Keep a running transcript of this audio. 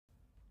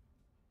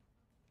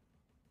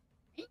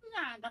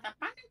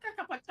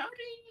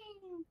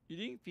You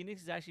think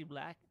Phoenix is actually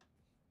black?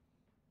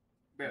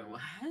 Bro,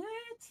 what?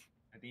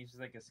 I think it's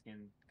just like a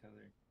skin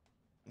color.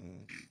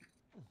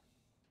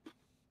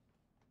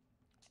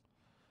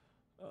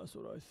 That's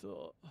what I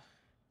thought.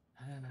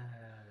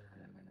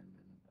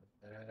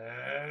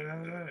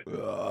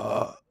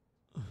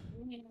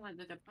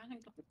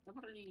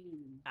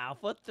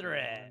 Alpha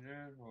threat.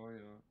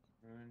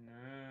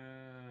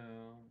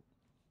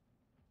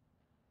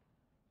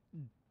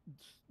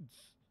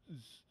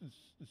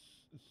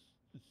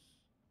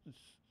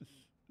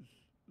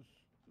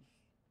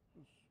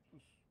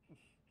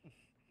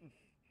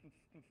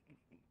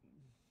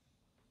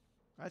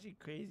 Actually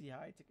crazy how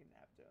I took a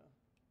nap though.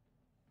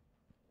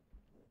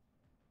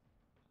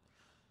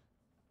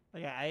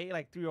 Like I ate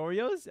like 3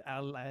 Oreos. I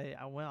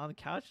went on the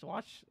couch to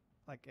watch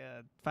like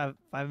 5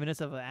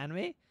 minutes of an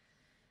anime,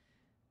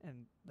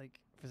 and like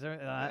for some,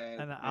 and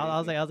I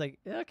was like,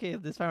 yeah, okay,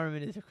 this 5 more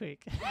minutes are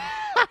quick.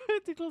 I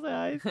went to close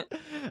my eyes.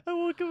 I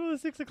woke up at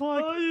 6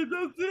 o'clock. Oh, you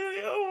don't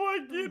say. Oh my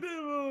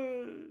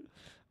goodness.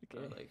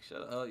 Okay. Like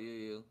shut up,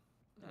 you.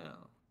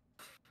 No.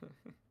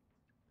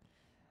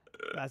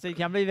 I said you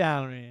can't play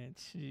Valorant.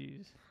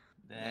 Jeez.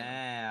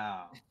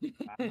 Damn.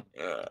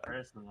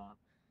 Personal.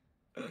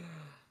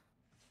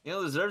 You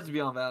don't deserve to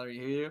be on Valorant,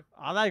 you hear?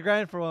 I'm not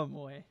grinding for one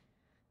boy.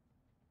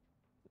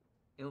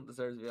 You don't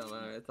deserve to be on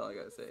Valorant. That's all I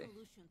gotta say.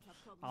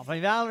 I'm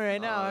playing Valorant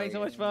right now. Oh, Having so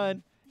much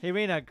fun. Hey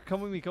Reina,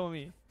 come with me. Come with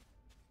me.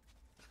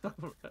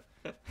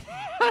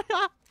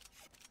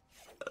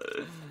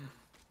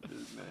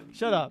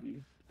 Shut up.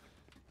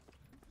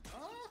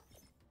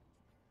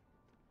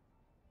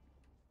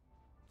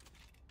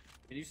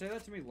 Can you say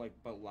that to me like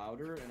but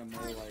louder in a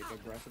more like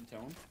aggressive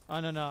tone? Oh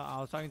no,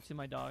 I was talking to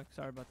my dog.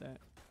 Sorry about that.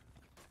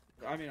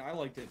 I mean, I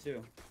liked it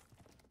too.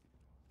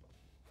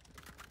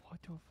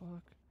 What the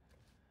fuck?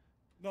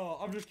 No,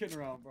 I'm just kidding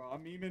around, bro.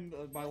 I'm even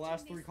my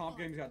last 3 comp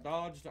games got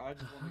dodged. I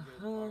just want to get.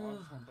 I just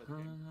want to play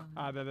the game.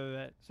 Alright,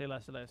 bet. Say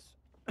less, say less.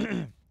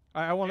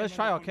 Alright, let's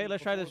try. Okay,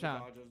 let's try this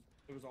round.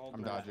 It was all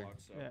I'm dodging.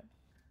 so. Yeah.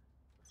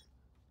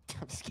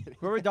 I'm just kidding.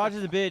 Whoever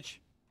dodges a bitch.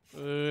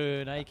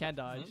 Now you can't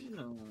dodge.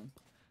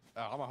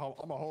 I'm a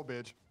whole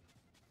bitch.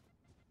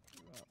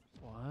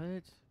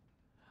 What?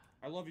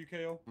 I love you,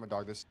 KO. I'm gonna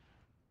dog this.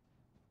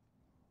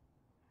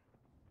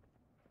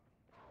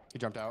 He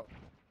jumped out.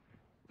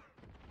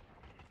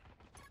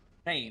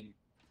 Shame.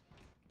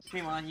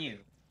 Shame on you.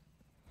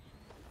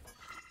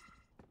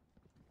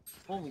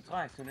 Fool me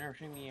twice, so never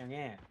shame me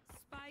again.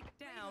 Spike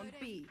down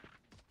B.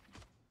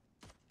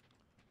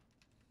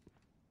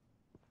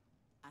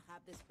 I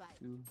have this spike.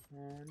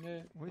 Where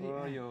did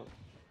he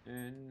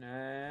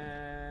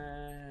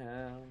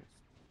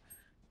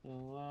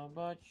So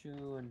about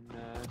you and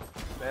not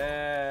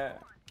bad.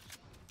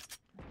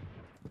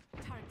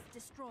 Targets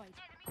destroyed.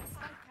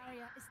 Spike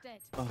carrier is dead.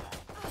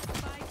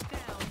 Spike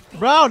down B.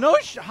 Bro, no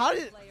how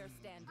did Player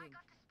standing.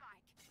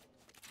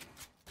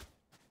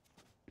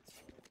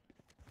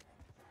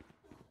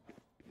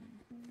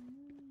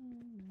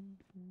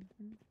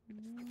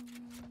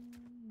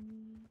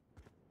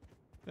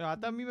 Yeah, I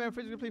thought me and my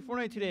friends were gonna play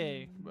Fortnite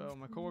today. Bro,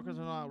 my coworkers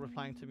are not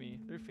replying to me.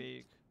 They're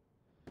fake.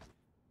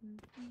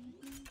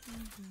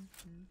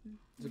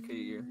 It's okay,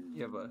 you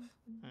have us.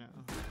 Yeah.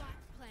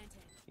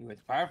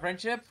 With power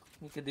friendship,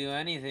 we could do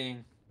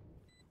anything.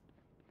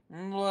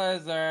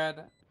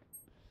 Blizzard.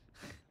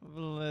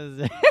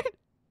 Blizzard.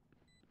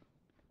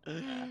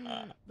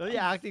 Don't be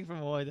acting from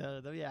Void though.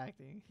 Don't be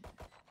acting.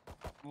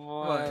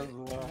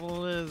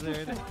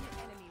 Blizzard.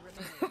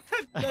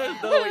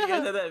 There's no way you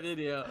guys had that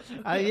video.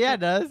 Yeah, it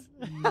does.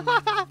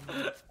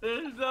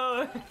 There's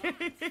no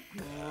way.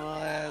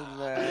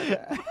 Blizzard.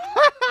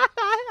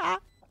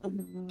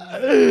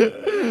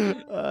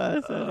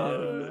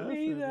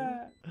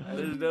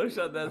 There's no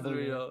shot that's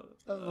real.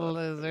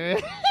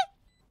 Blizzard.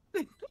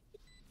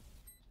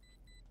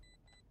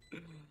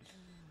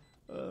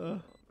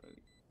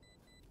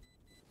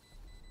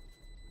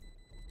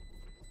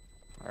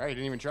 Alright, you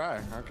didn't even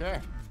try.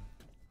 Okay.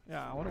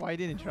 Yeah, I wonder why he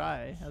didn't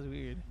try. That was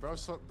weird. Bro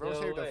saved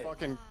the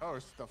fucking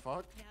ghost. The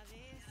fuck?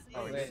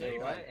 Oh, he Wait,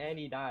 what? And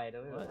he died.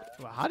 What?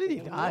 Well, how did he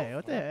die?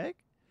 What the heck?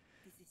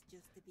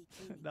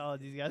 No,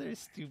 these guys are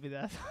stupid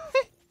ass.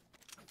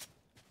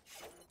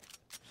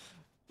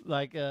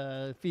 Like,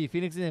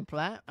 Phoenix didn't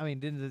plant. I mean,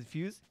 didn't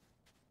defuse.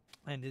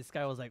 And this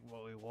guy was like,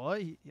 "Whoa, wait,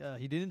 what? He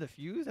didn't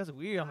defuse? That's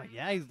weird." I'm like,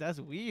 "Yeah, that's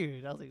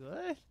weird." I was like,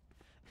 "What?"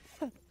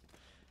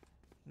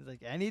 He's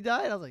like, "And he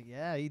died?" I was like,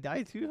 "Yeah, he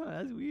died too, huh?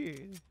 That's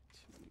weird."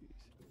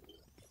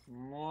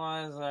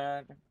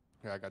 Blizzard.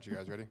 Yeah, I got you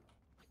guys ready.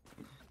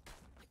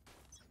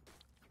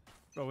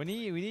 Bro, we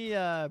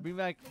need bring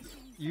back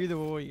You the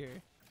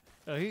Warrior.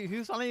 Oh,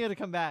 who's finally gonna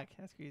come back?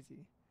 That's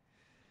crazy.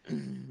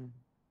 You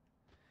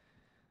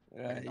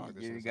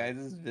guys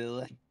is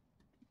villain.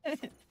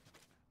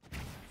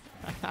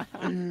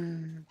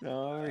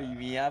 No,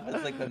 me up.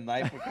 It's like the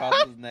knife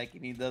across his neck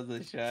and he does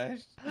a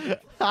shush.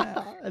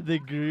 The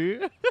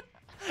Gru.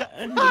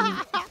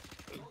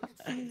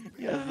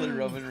 He has the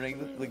Roman ring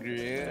with the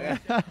Gru.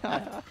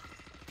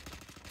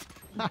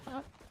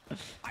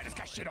 I just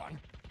got shit on.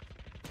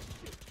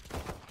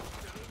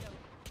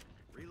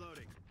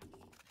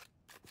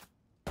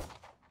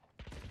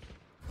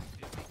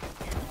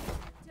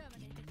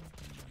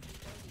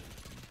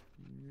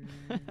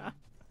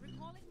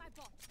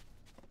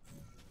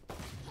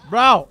 spot.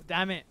 Bro,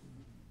 damn it.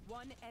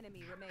 One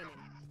enemy remaining.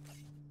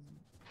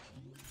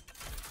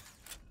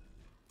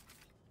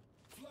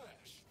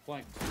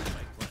 Blank.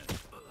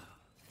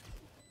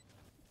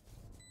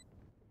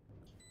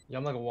 Yeah,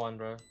 I'm like a 1,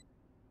 bro.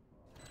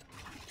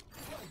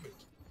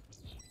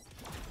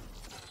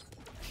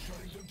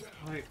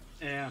 I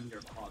am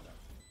your father.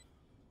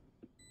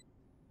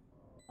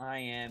 I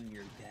am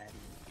your daddy.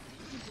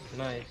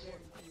 Nice.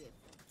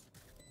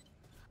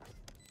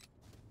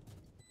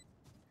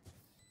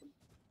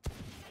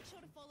 Make sure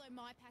to follow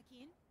my pack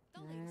in.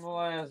 The leads.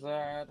 What is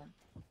that?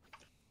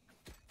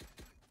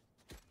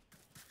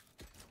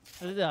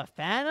 This is a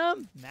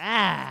Phantom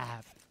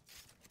map.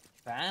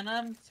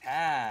 Phantom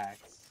tax.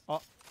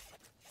 Oh.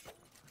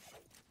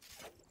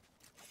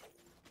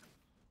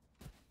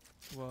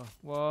 Whoa,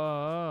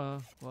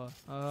 whoa, whoa.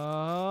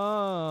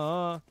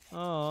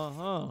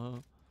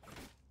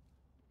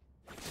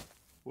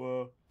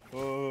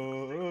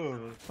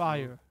 Whoa.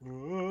 Fire,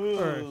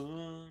 earth,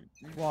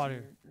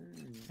 water,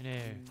 and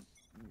air.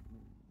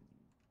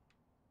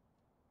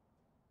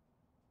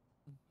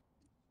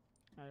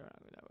 I don't know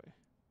that way.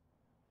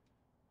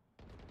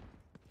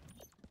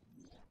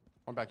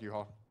 One back you,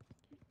 Hall.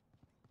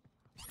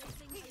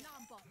 Placing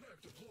alarm bot.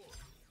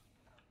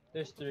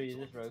 There's 3,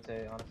 just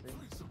rotate, honestly.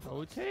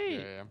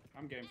 Rotate. Yeah.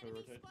 I'm game for the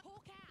rotate.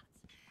 Hawk out.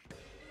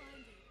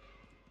 Blinded.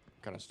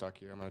 Kind of stuck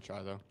here. I'm gonna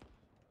try though.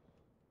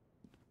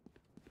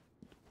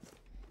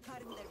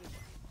 Reloading.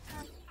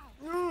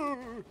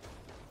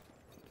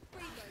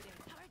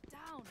 Turret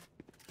down.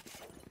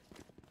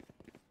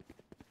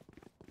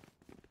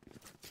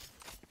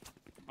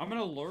 I'm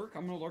gonna lurk.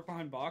 I'm gonna lurk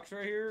behind box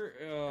right here.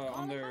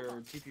 On their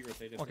TP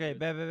rotated. Okay,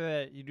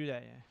 bet. You do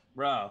that, yeah.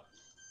 Bro.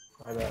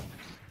 I bet.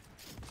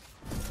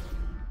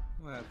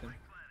 What happened?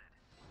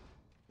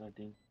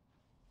 Nothing.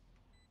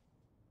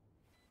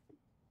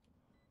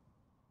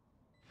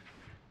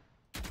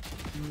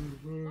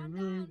 One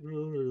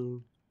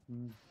down.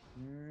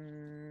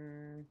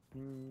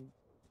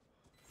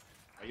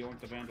 Oh, you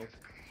want the vandal?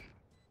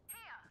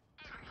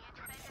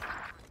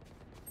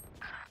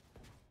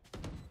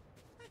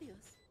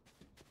 Adios.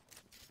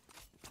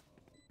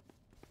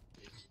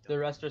 The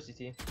rest are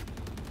CT.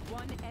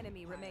 One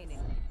enemy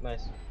remaining.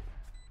 Nice.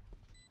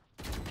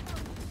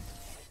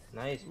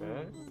 Nice, man.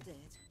 All dead.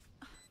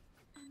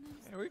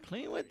 Hey, we're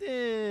clean with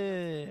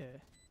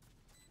it.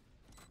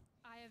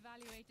 I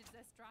evaluated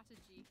their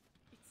strategy.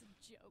 It's a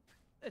joke.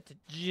 It's a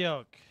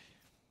joke.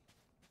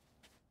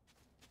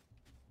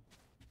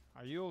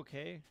 Are you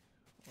okay?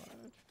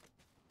 What?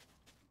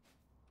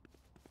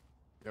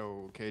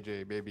 Yo,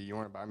 KJ, baby, you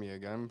wanna buy me a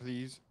gun,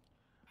 please?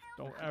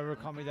 Don't ever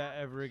call me that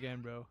ever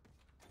again, bro.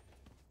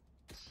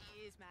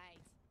 Cheers,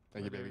 mate.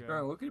 Thank you, There baby. we go.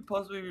 Bro, what could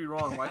possibly be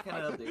wrong? Why can't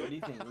I update? What do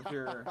you think? What's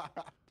your...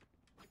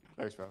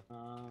 Thanks, bro.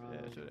 Yeah,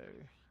 it's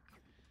whatever.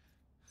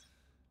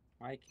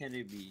 Why can't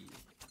it be?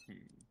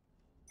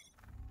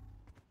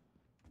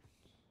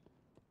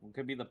 What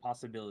could be the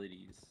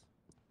possibilities?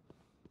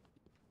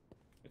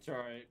 It's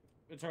alright.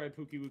 It's alright,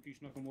 Pookie Wookie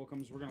Schnuck'em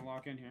Welcomes. We're gonna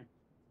lock in here.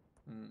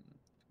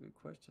 Good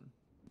question.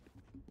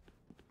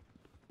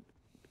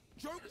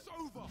 Joke's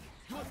over.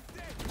 Got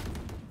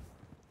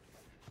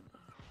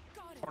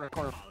it.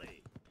 Corner.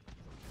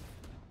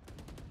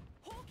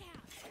 Hawk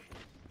out.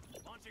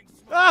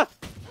 Ah!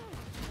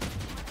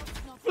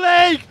 Not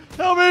Flake!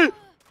 Help me!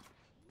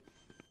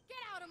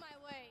 Get out of my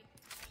way.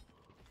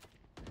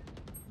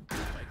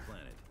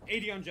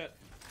 80 on jet.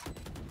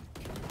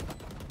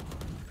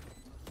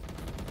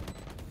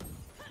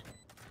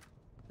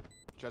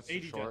 Jet's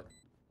 80 short.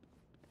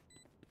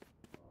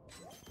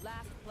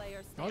 Last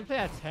player Don't standing. play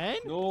at 10?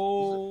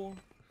 No.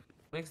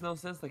 Makes no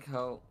sense, like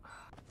how...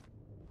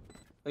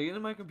 Like,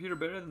 isn't my computer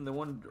better than the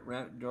one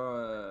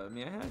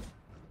Mia had?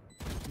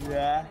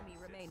 Yeah. Enemy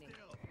remaining.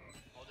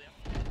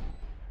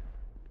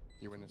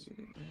 You win this.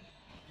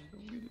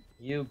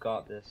 You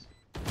got this.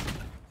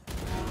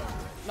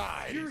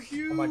 Nice. You're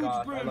huge, Oh my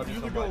god, bro. I love you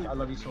You're so the much. goat. I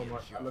love you so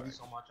much. I love you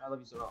so much. I love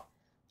you so much.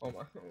 Oh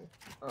my.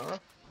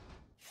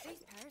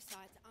 These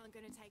parasites aren't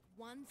going to take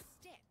one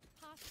step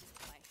past this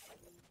place.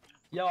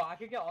 Yo, I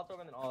could get ult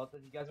over than ult.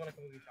 If you guys want to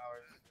come with me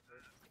showers.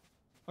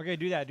 Okay,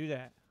 do that.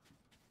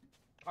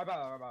 Alright.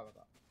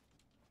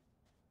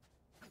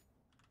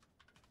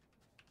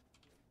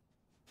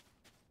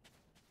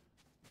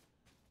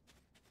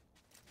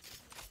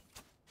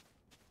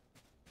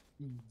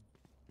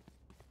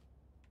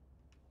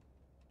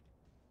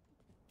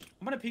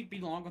 I'm gonna peek B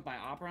long with my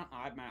Oppenheimer.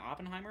 Yeah,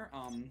 Oppenheimer.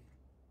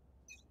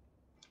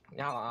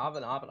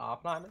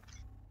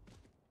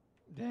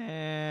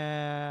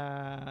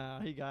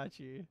 Damn, he got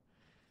you.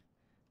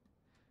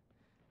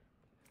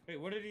 Wait,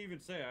 what did he even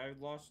say? I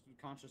lost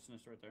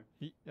consciousness right there.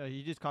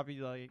 He just copied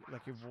like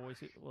your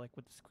voice, like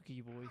with the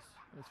squeaky voice.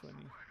 That's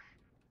funny.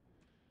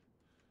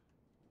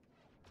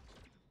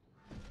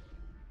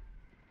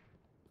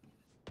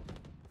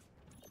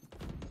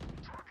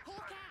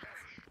 Hawk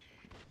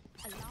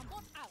out. Alarm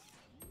bot out.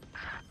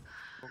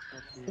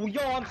 Oh,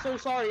 yo, I'm so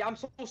sorry. I'm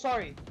so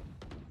sorry.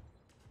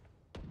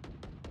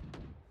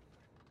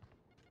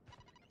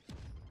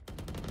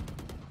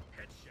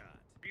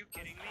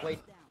 Wait.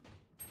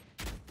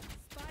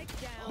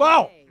 Spike down.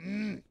 Wow.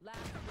 A. Last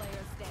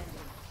player standing.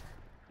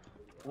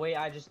 Wait,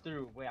 I just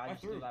threw. Wait, I I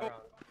just threw threw. that round.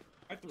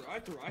 I threw. I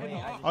hit Wait, the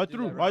I op. just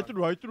threw that round.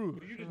 I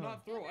threw. You did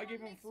not throw. I gave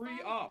him free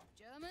op.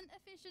 German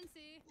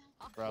efficiency.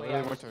 Bro, I Wait,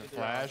 literally I went to was-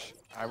 flash.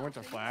 I went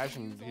to flash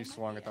and he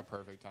swung at the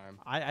perfect time.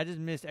 I just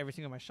missed every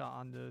single my shot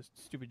on the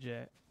stupid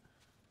jet.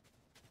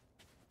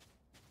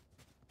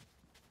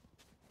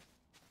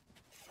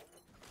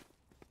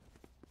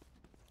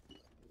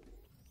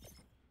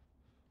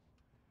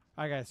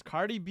 Alright guys,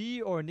 Cardi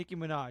B or Nicki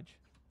Minaj?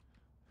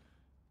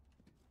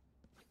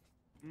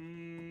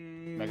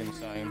 Megan Thee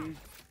Stallion.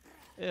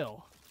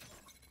 Ew.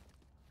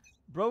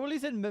 Bro really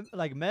said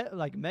like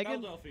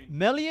Megan Delphine.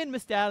 Melian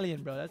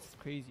Mistallion, bro. That's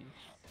crazy.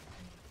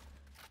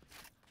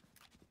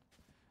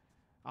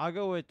 I'll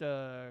go with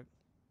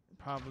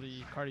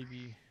probably Cardi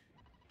B.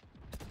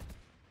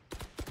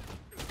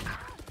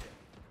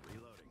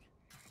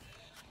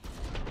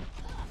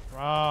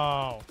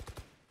 Bro.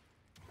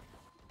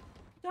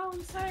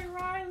 Don't say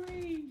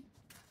Riley.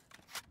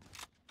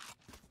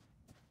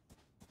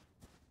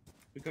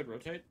 We could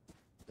rotate.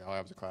 The Hell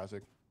Lab's a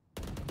classic.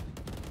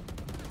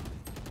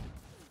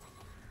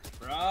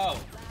 Bro.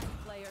 Last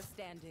player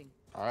standing.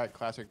 All right,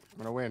 classic. I'm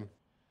gonna win.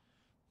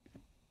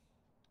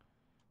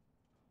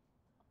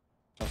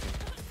 Something.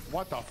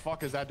 What the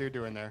fuck is that dude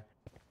doing there?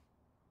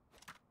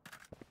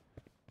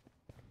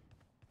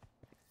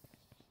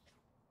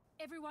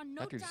 Everyone,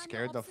 That note dude down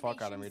scared your the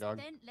fuck out of me, dog.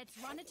 observations, Then let's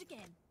run it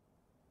again.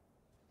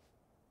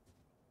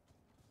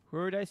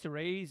 Whoever dice to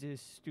raise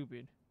is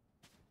stupid.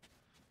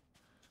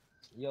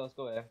 Yo, let's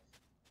go A.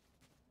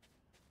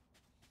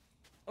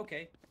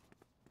 Okay.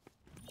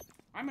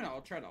 I'm gonna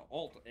try to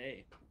alt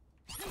A.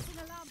 Placing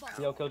alarm bot.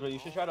 Yo, Killjoy, you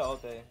should try to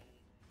ult A.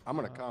 I'm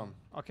gonna come.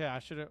 Okay, I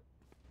should have.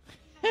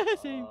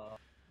 Same.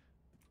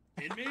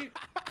 In me?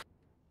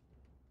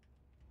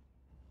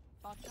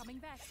 Bot coming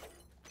back.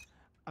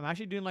 I'm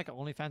actually doing like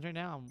OnlyFans right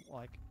now. I'm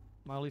like,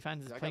 my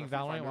OnlyFans is I got playing a Free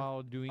Valorant Finder.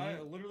 while doing I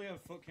it. literally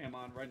have foot cam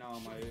on right now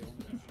on my.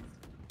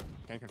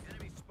 Can't confirm.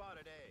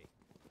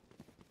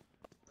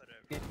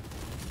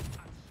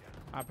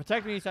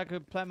 Protect me so I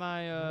could plant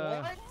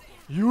my.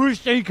 You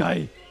stink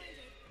guy.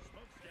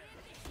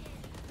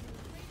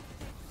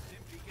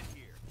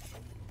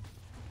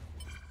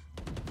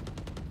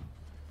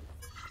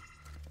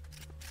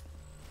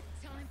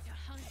 Time to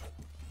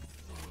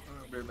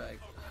hunt. Bear back.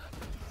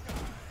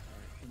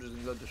 I'm just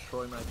gonna go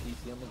destroy my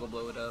PC. I'm gonna go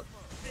blow it up.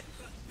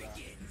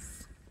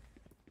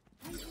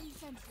 Placing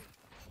sentry.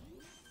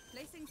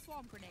 Placing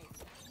swarm grenade.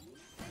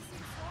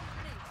 Placing swarm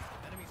grenade.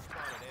 Enemy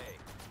spotted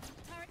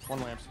Turret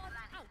One lamps. out.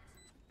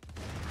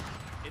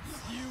 A.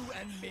 It's you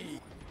and me.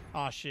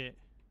 Oh shit.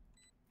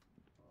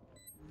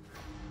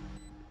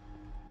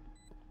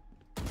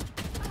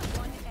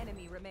 One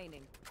enemy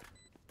remaining.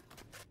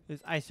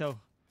 It's ISO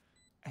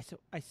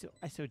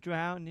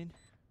drowning.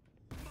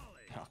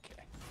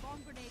 Okay.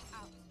 Swarm grenade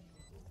out.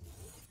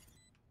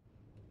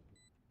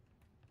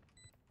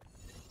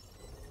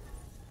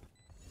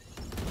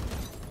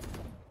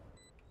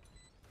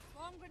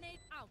 Swarm grenade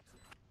out.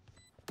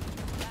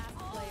 Last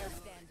player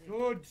standing.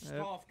 Good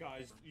stuff,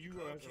 guys. You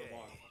guys are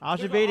won. I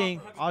was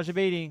debating. I was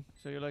debating.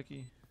 So you're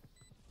lucky.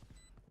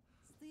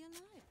 Stay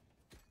alive.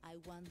 I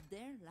want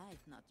their life,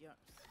 not yours.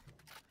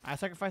 I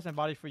sacrificed my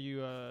body for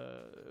you,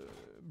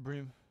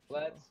 Brim.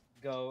 Let's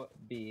go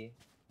B.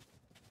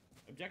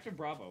 Objective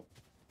Bravo.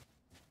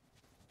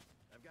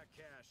 I've got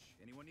cash.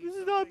 Anyone need This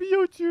is something?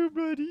 not BO2,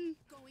 buddy.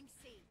 Going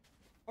C.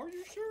 Are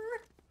you sure?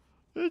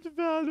 It's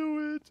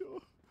Valorant.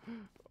 I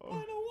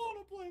don't want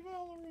to play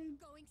Valorant.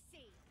 Going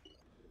C.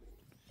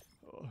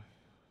 Oh.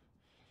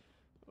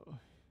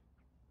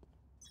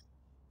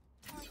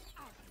 Turret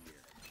out.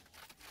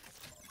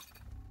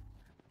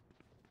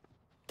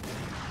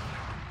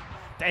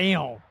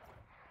 Damn.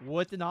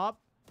 What an op?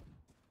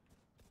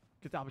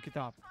 Get up, get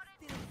up.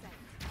 Still set.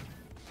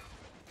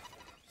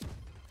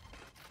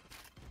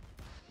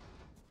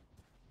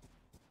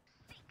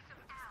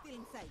 Still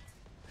in sight.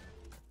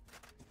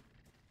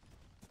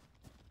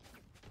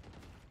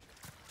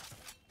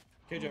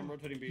 KJ, I'm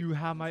rotating B. You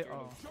have my. Let's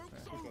Oh. go. Okay.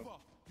 Let's go.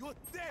 You're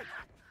dead.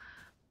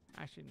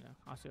 Actually, no.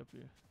 I'll stay up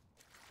here.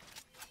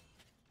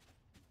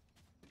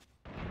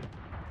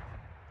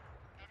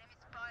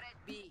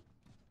 B.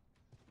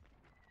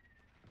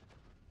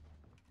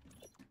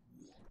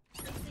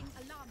 Placing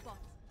alarm bot.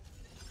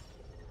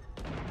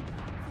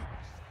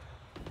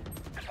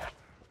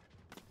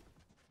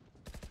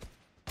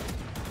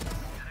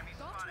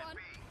 Got one.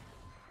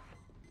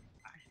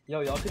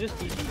 Yo, y'all could just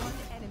TP. One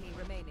enemy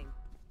remaining.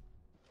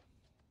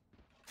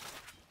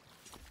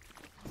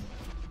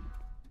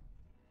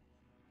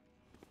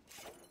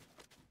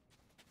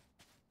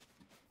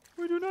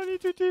 We do not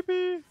need to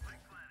TP.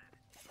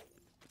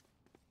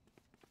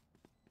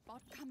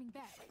 Bot coming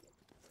back.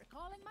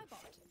 Recalling my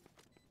bot.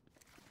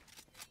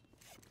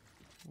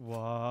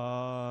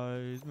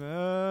 Wise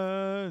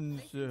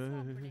men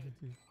say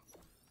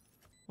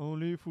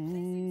only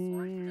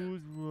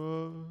fools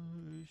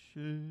rush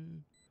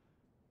in,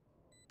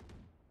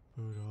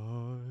 but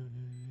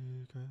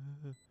I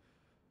can't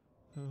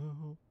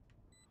help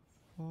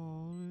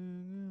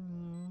Falling in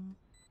love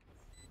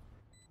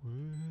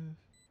with...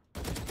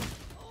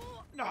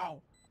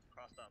 No!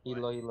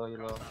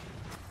 Elo.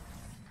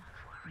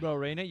 Bro,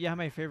 Reyna, you have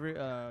my favorite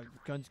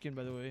gun skin,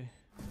 by the way.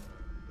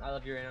 I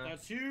love you, Reyna.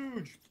 That's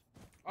huge.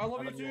 I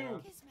love you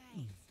too. Kiss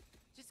me.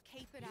 Just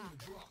keep it up.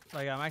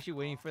 Like, I'm actually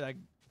waiting for that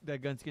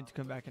gun skin to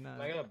come back in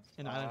Island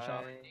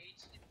Shop.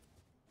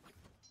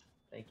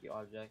 Thank you,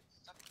 object.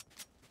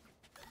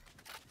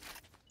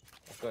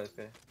 Let's go, let's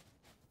go.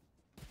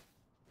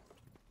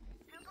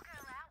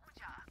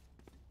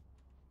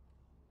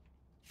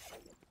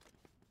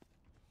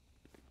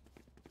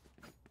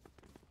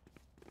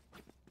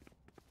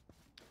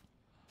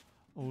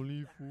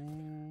 Only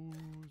fools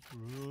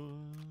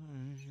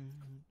run.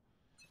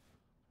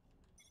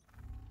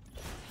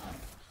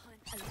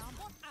 Alarm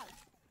bot out.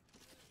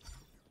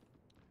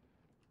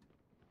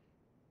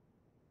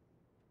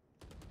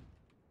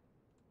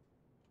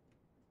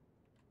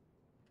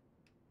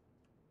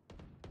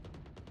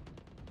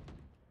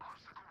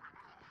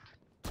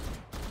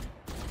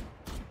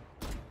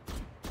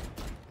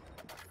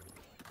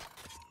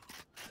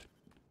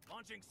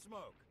 Launching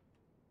smoke.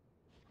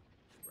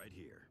 Right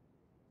here.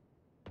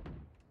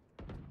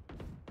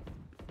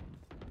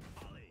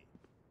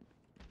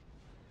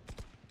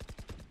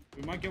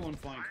 We might get one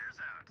flank.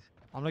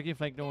 I'm looking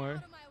flank, don't worry.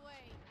 Out of my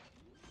way.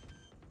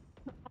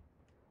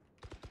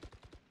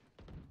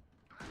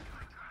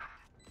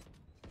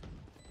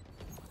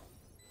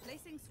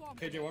 Placing swarm.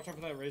 KJ, watch out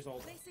for that raise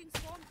ult. Placing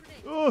swarm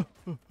grenade. Oh!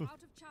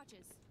 Out of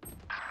charges.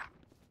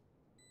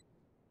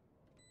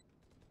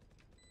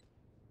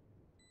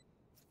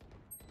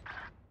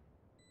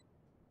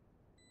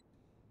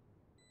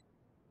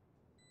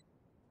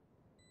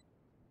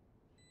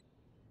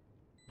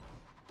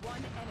 One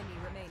enemy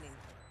remaining.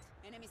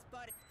 Enemy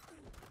spotted.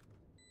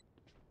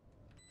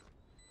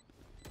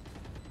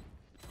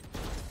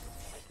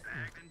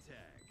 Tagged and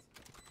tagged.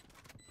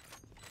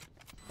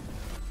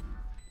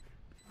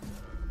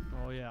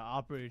 Oh yeah,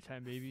 operator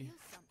time, baby. Feel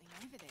something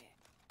over there.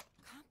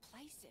 Can't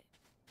place it.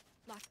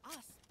 Like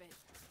us, but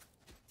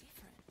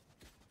different.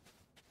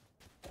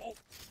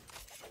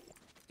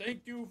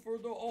 Thank you for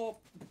the ult.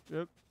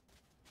 Yep.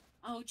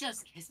 Oh,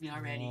 just kiss me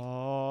already.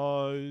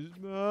 Wise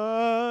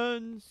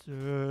man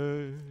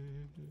say.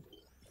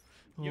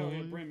 Yo,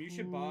 Brim, you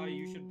should buy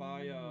KJ.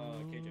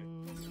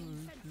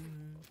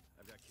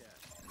 I've got cash.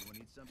 Anyone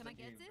need something? Can I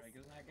get this?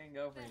 I can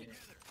go for you.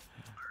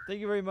 Thank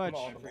you very much.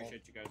 I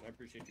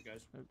appreciate you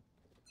guys.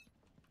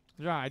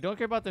 Yeah, I don't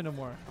care about that no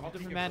more. I'm a I'll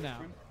different take man it, now.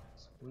 Brim.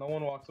 No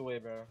one walks away,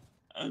 bro.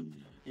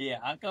 Yeah,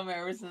 how come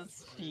ever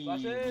since she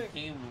Flash it.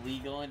 became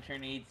legal and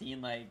turned 18,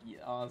 like,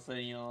 all of a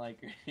sudden, you know, like,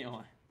 you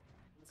know,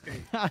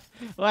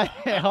 Wait,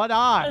 hold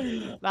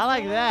on. Not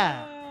like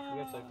that. We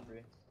got so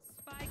free.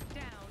 Spike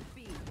down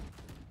B.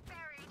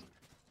 Buried.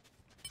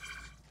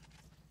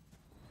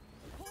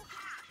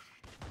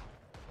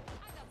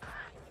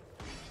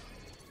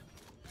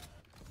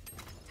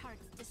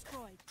 Targets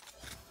destroyed.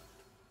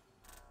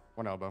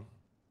 One elbow.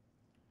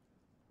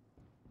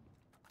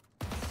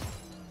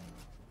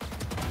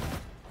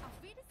 Auf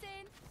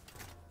Wiedersehen.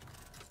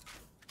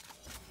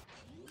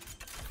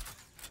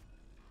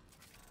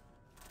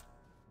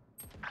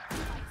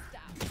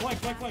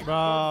 Flank.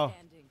 Bro,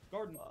 Standing.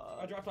 Garden.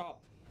 I dropped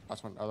top.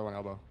 Last one, other one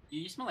elbow.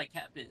 you smell like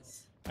cat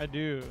piss. I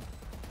do.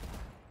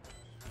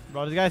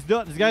 Bro, this guy's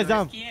dumb. This guy's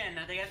dumb. Risky in.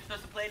 I think I'm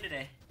supposed to play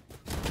today.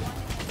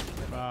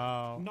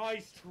 Bro.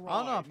 Nice try. I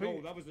don't know, No,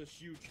 pretty- that was a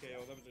huge KO.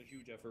 That was a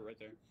huge effort right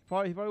there.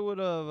 He probably would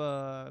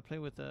have played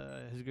with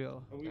his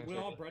girl. We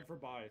all bred for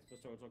buy,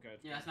 so it's okay.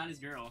 Yeah, it's not his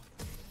girl.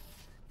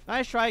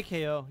 Nice try,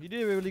 KO. You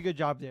did a really good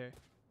job there.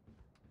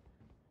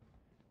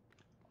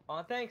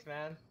 Oh, thanks,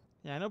 man.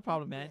 Yeah, no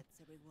problem, man.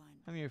 Congrats, everyone.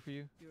 I'm here for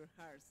you. Your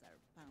hearts are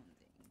pounding.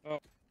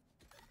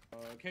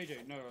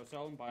 KJ, no,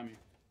 sell and buy me.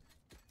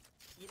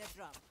 Need a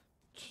drop.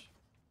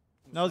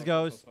 Nose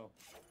goes. Sell.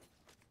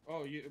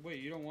 Oh,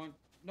 wait, you don't want?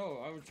 No,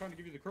 I was trying to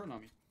give you the current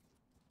on me.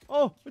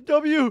 Oh, a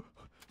W!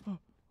 Oh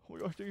my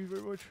gosh, thank you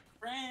very much.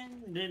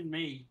 Friend in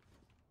me.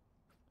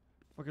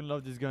 Fucking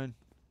love this gun.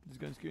 This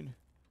gun's good.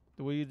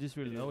 The way you just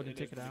reload and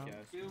take it out.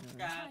 You've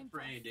Yeah. got a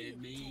friend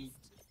in me.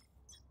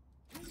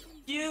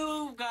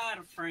 You got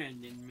a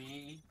friend in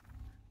me.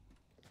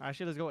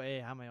 Actually, let's go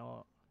A. I have my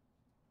ult.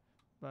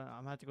 But I'm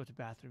gonna have to go to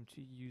bathroom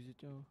to use it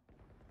though.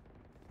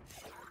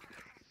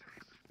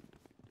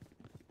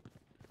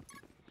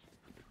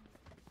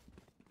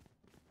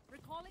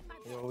 Recalling my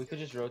Yo, we could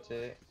just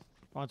rotate.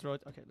 Want to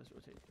rotate? Okay, let's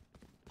rotate.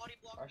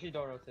 Actually,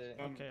 don't rotate.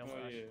 Okay, I'll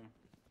flash. yeah.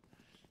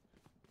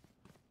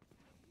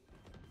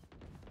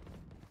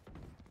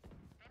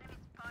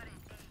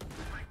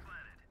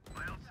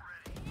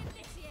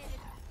 initiated.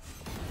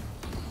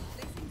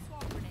 Placing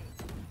swarm grenade.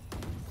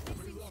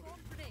 Placing swarm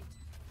grenade.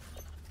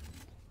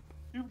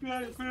 You've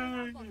got a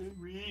friend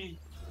in me.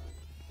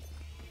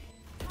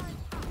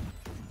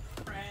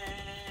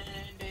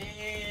 Friend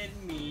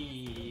in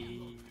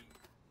me.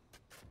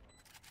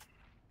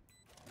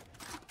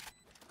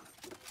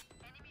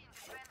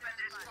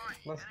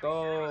 Let's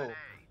go.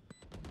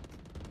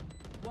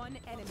 One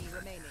enemy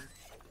remaining.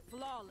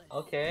 Flawless.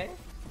 Okay.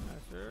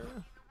 Nice sir.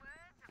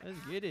 Let's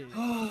get it.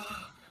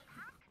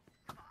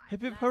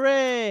 Hip hip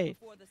hooray!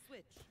 Before the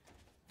switch.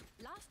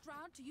 Last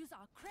round to use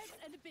our creds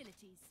and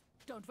abilities.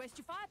 Don't waste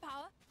your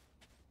firepower.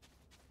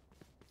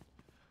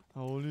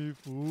 Only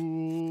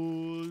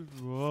fools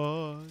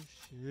rush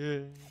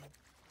in.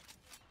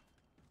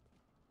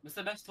 What's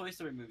the best Toy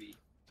Story movie?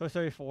 Toy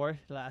Story 4,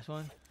 the last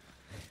one.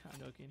 I'm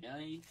joking.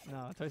 Really?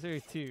 No, Toy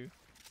Story 2.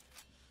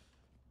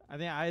 I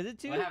think is it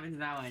 2? What happens in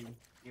that one?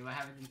 Yeah, what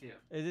happens in 2?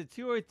 Is it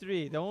 2 or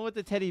 3? The one with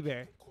the teddy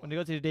bear when they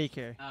go to the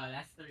daycare. Oh,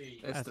 that's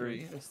 3. That's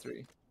 3. That's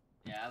 3.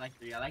 Yeah, I like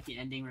 3. I like the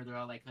ending where they're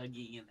all like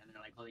hugging and then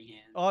they're like holding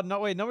hands. Oh no,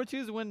 wait. Number 2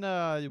 is when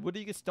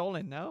Woody gets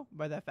stolen. No,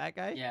 by that fat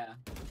guy. Yeah.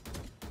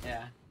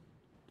 Yeah.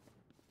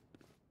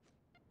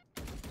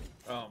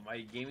 Oh,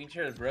 my gaming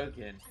chair is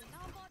broken.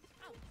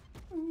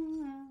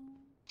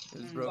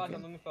 It's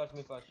broken. Let me flash.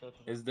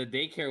 It's the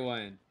daycare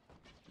one.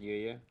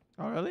 Yeah.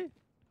 Oh really?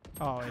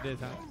 Oh, it is,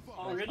 huh?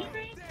 Oh, really?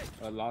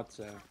 A lot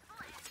so.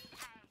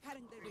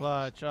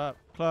 Clutch up,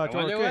 I clutch.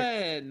 wonder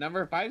what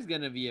number 5's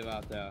gonna be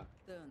about though.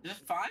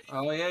 Just 5?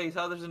 Oh yeah, you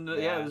saw there's a new,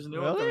 there's a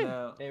new Really? one coming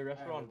out. Hey,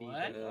 restaurant B.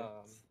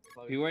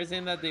 What? People are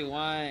saying that they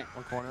want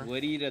One corner.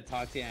 Woody to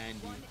talk to Andy.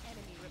 One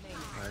enemy remaining.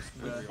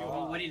 Nice.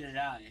 What did it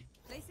die?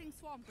 Placing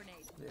swarm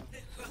grenade.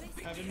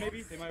 Heaven,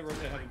 maybe? They might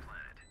rotate heaven.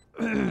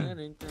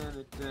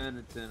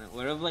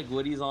 What if like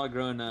Woody's all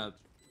grown up?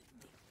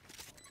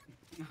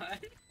 What?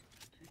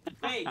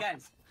 Wait,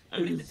 guys.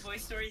 What if the Toy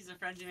Stories the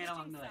friends you made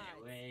along the way?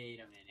 Wait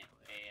a minute.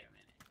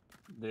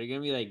 They're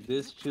gonna be like,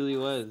 this truly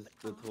was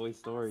the Toy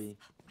Story.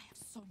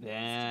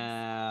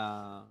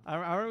 Yeah. I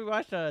remember we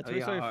watched Toy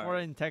yeah, Story 4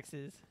 hard. in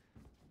Texas.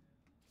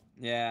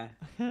 Yeah.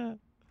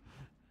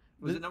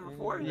 Was it number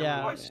 4?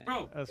 Yeah. Number 4?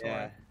 Bro, That's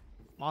Yeah. why.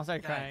 Mom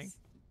started crying. guys,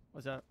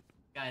 What's up?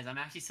 guys, I'm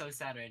actually so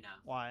sad right now.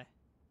 Why?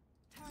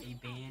 They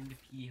banned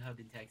P-Hub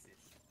in Texas.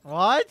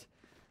 What?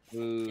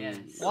 Ooh. Yes.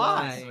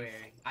 Why?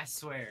 I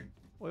swear.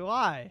 Wait,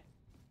 why?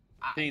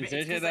 Thing, It's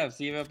search 'cause, it like, up,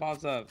 see if it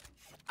pops up.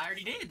 I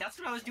already did. That's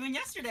what I was doing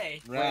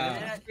yesterday. Right.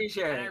 And I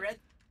T-shirt. read.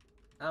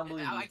 I don't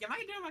believe I you. might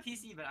do it on my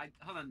PC, but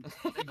hold on.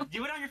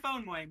 Do it on your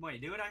phone, Moy.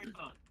 Do it on your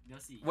phone. You'll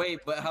see. Wait,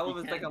 but how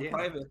was it like on Yeah.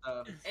 private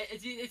though?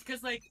 It's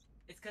cause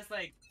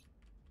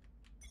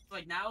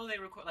now they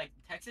record like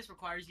Texas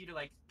requires you to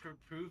like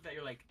prove that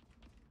you're like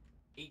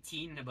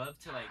 18 and above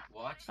to like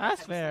watch. that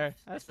That's type of fair.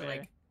 stuff. That's So, fair.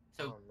 Like,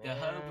 so Oh, the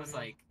hub was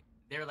man. like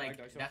they're like Alright,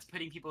 guys, so- that's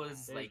putting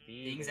people's like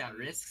things at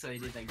risk. So they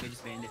just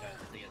banned it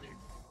together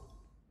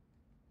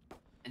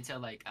until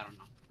like I don't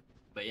know,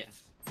 but yeah.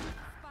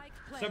 Spike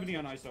planted. 70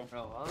 on ISO.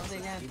 Bro, what was I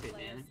gonna, Stupid,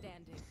 Player man.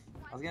 standing.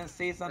 I was gonna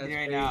say something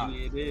That's right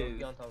crazy, now. It is.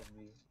 Be on top of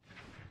me.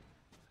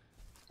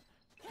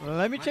 Well,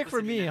 let me Am I check for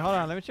supposed to be me. next Hold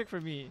round? on. Let me check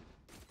for me.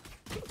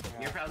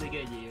 You're probably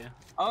good, you.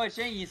 Oh,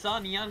 Shane, you saw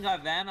Neon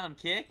got banned on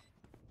Kick?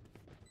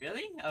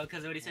 Really? Oh,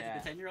 because of what he said Yeah.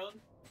 to the 10-year-old?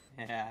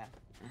 Yeah.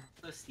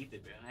 So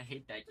stupid, bro. I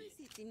hate that My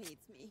kid. city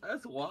needs me.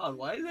 That's wild.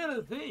 Why is that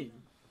a thing?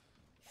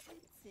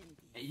 Cindy.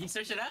 Hey, you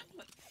search it up?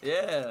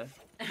 Yeah.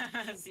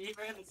 See,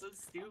 bro, that's so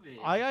stupid.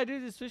 All you gotta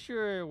do is switch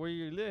your where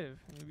you live,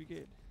 and you'll be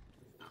good.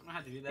 I don't know how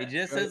to do that. It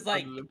just Right, says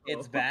like I'm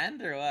it's liberal.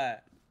 banned or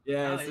what?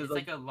 Yeah, No, it says it's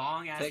like a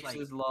long ass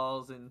Texas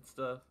laws and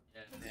stuff.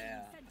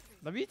 Yeah.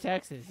 That'd be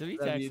Texas. That'd be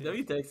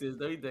Texas.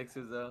 That'd be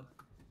Texas though.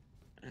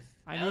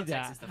 I Hell, need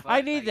that. Texas, the fuck?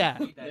 I need Like, that.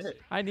 you need that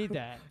shit. I need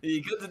that.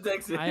 You go to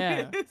Texas. I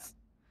am.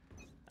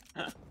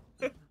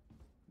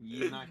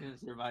 You're not gonna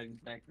survive in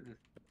Texas.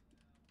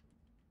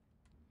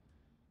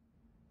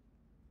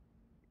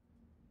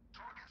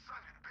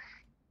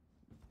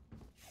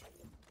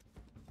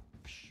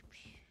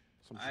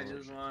 Some I sort.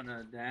 just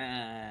wanna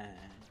die.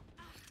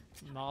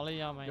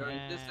 Molly on my Yo,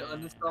 hand. just to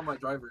uninstall my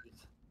drivers.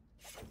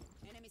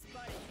 Enemy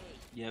spotted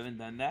A. You haven't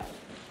done that?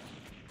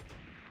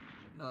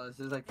 No, this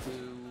is like to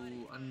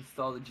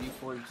uninstall the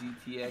G4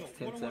 GTX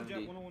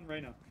 1070. 101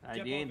 right now. I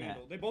Jet did bought that.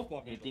 Vandal. They both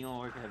bought Vandal. Anything will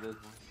work at this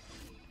one.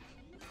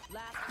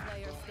 Last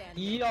player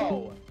standing.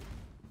 Yo!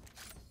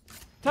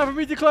 Time for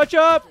me to clutch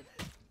up.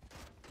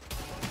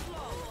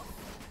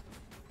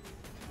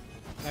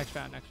 Next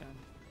round. Next round.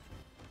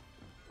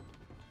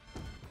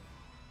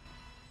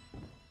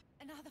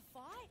 Another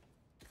fight?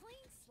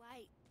 Clean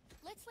slate.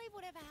 Let's leave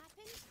whatever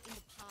happened in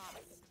the past.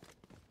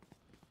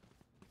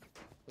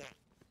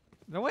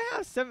 No way. I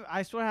have 7.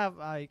 I swear I have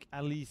like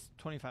at least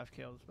 25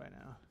 kills by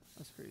now.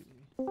 That's crazy.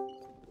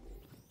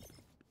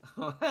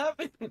 What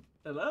happened?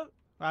 Hello?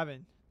 What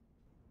happened?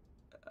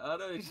 I don't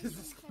know, it just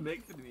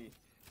disconnected me.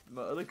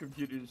 My other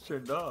computer just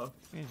turned off.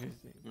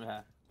 Interesting.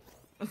 Yeah.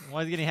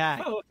 One's getting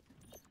hacked.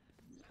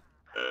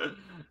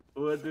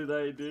 What did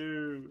I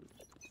do?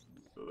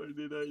 What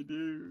did I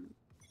do?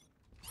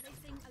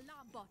 Placing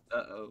alarm bot.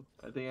 Uh-oh.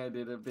 I think I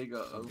did a big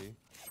uh-oh. Okay.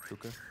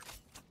 Tuka.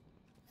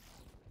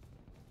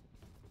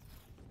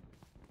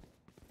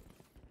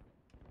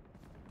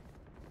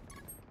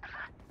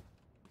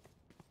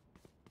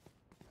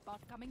 Bot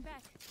coming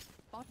back.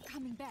 Bot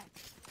coming back.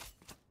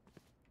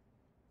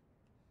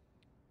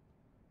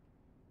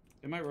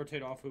 They might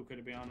rotate off hookah,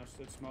 to be honest.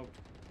 It's smoked.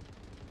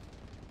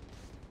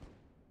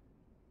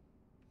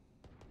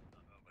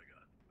 Oh my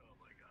god. Oh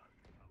my god.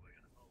 Oh my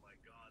god. Oh my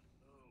god.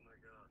 Oh my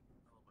god.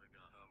 Oh my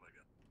god.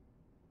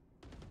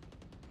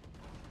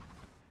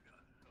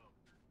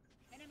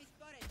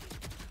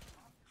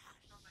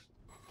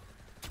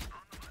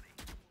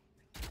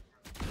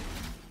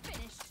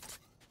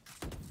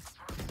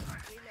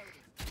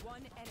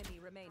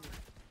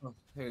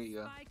 Here you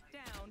go. Spike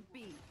down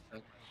B.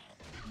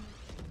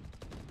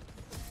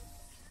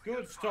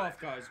 Good stuff,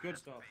 guys. Good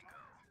stuff.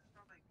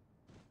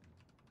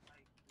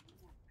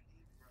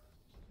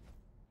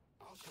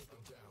 I'll shut them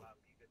down.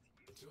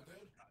 Until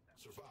then,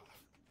 survive.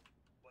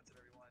 What's up,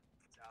 everyone?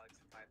 It's Alex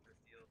from Piper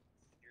Field.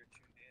 You're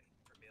tuned in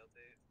for Mail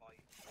Day, Volume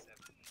 7.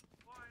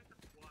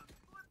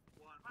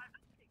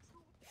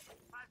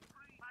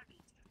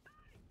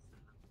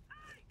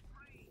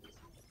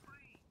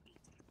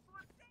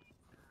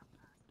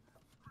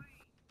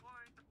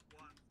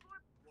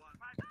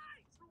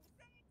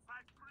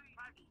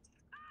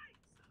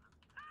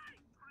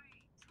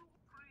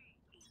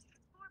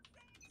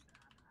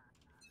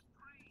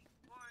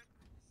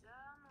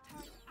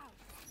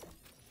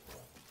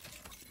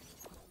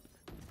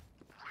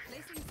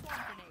 Placing swarm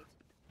grenade.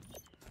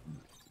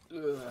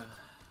 Ugh.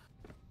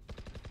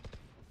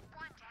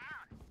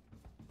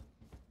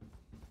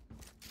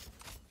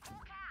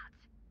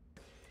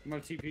 I'm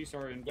gonna TP,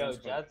 sorry, and Yo,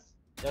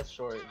 Jet's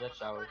short, Jet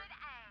shower.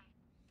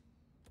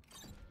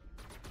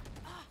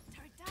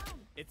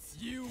 It's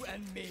you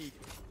and me.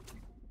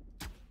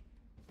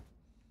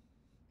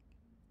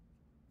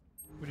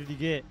 What did he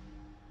get?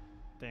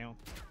 Damn.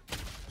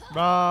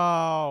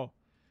 Bro!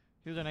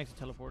 He was our next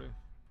teleporter.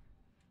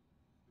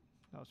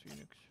 That was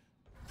Phoenix.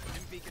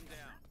 And beacon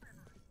down.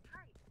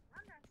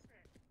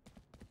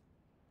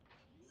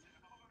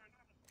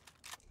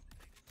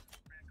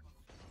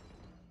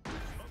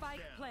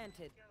 Spike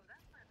planted.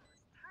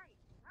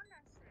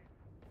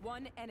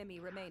 One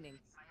enemy remaining.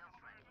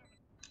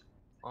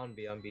 On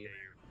B, on B.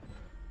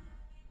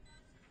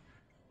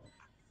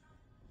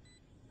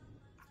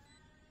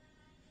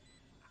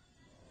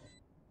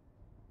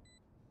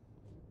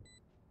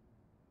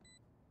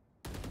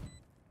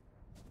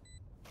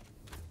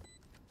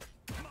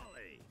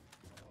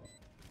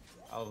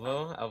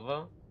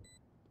 Elbow.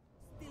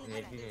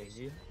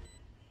 Maybe.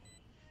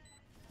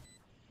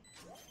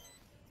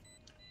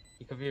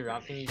 He could be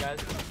wrapping you guys.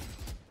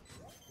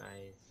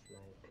 Nice.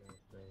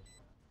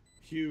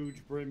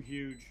 Huge, Brim,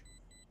 huge.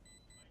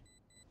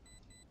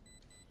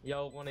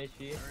 Yo, 1 HP.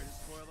 Sorry to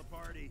spoil the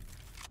party.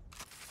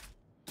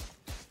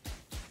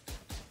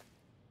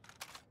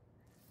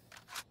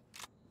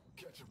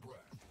 Catch your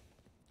breath.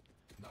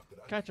 Not that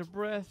I Catch a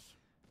breath.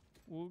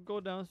 We'll go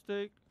down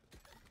steak.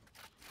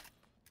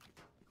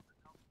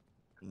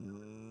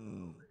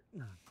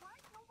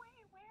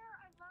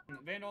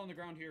 Vandal on the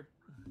ground here.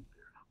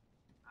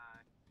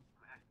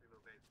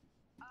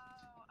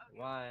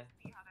 Why?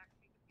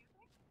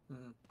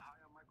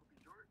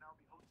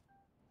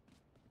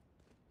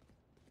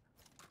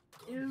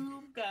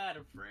 You got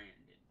a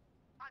friend.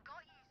 I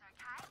got you,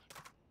 okay?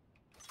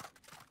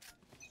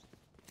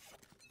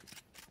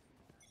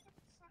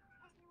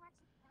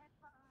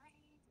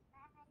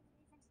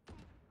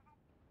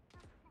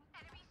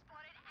 Enemy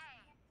spotted A.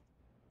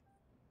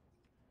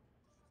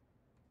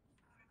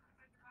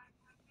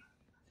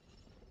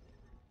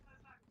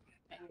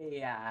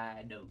 Hey,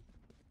 I know.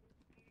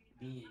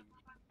 Man.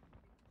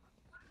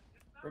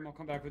 Brim, I'll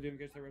come back with you in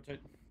case they rotate.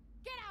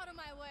 Get out of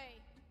my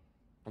way!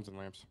 One's in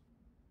lamps.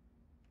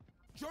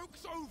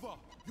 Joke's over!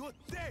 You're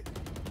dead!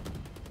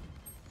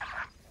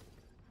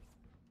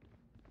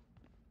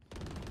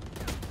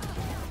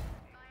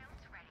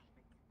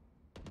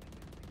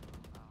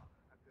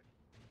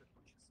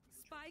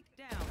 Spike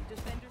down.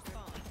 Defender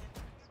spawn.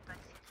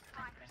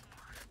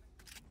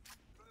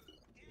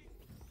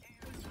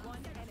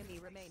 One enemy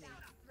remaining.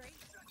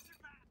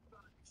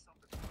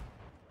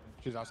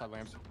 She's outside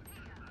lamps.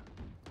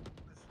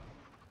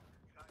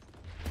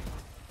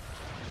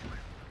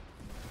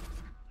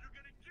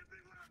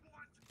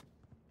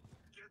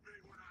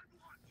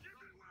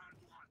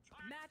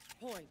 Match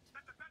point.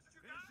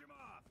 Finish him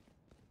off.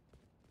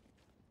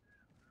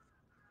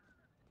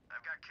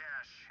 I've got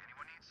cash.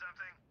 Anyone need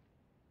something?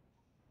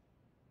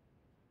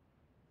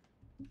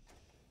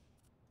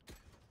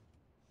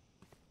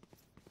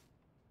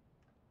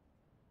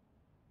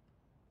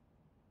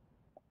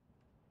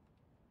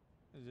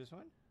 Is this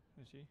one?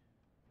 Let's see.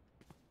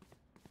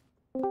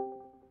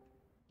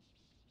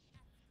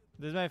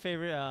 This is my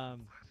favorite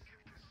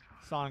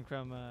song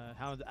from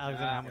Alexander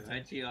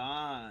Hamilton. Put you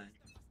on.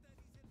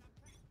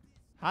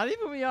 How do you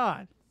put me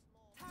on?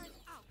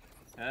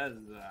 Cause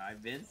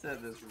I've been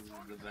said this was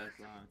the best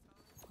song.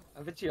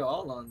 I bet you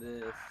all on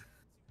this.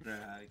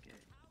 Okay.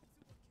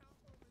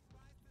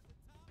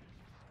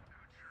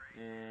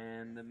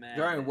 And the man.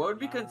 Jordan, what would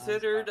be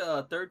considered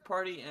a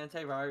third-party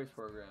antivirus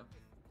program?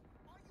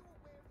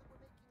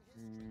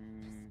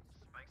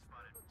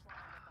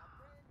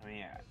 I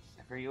mean,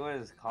 I forget what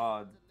it's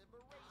called,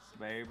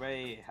 but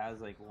everybody has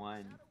like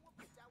one.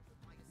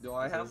 Do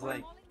I have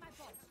one? Like,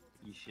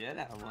 you should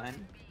have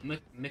one.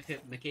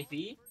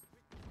 McAfee?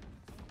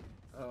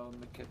 Oh,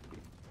 McAfee.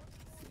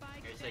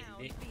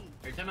 Are you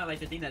talking about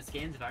like the thing that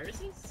scans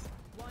viruses?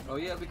 Oh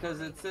yeah,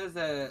 because it says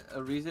that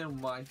a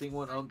reason why I think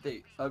one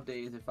update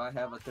is if I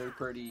have a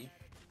third-party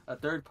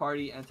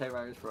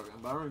antivirus program.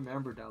 But I don't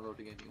remember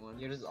downloading anyone.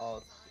 You're just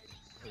alt.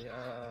 Yeah.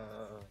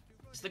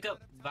 Just look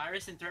up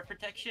virus and threat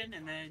protection,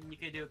 and then you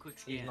can do a quick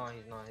scan. He's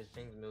not. His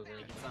thing's moving.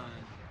 Like it's on,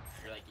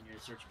 or like in your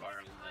search bar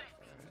on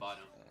the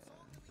bottom.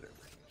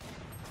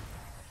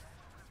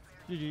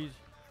 GG's.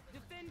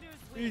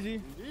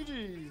 Easy.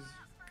 GG's.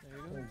 There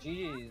you go.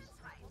 GG's.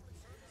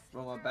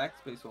 Bro, my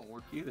backspace won't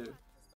work either.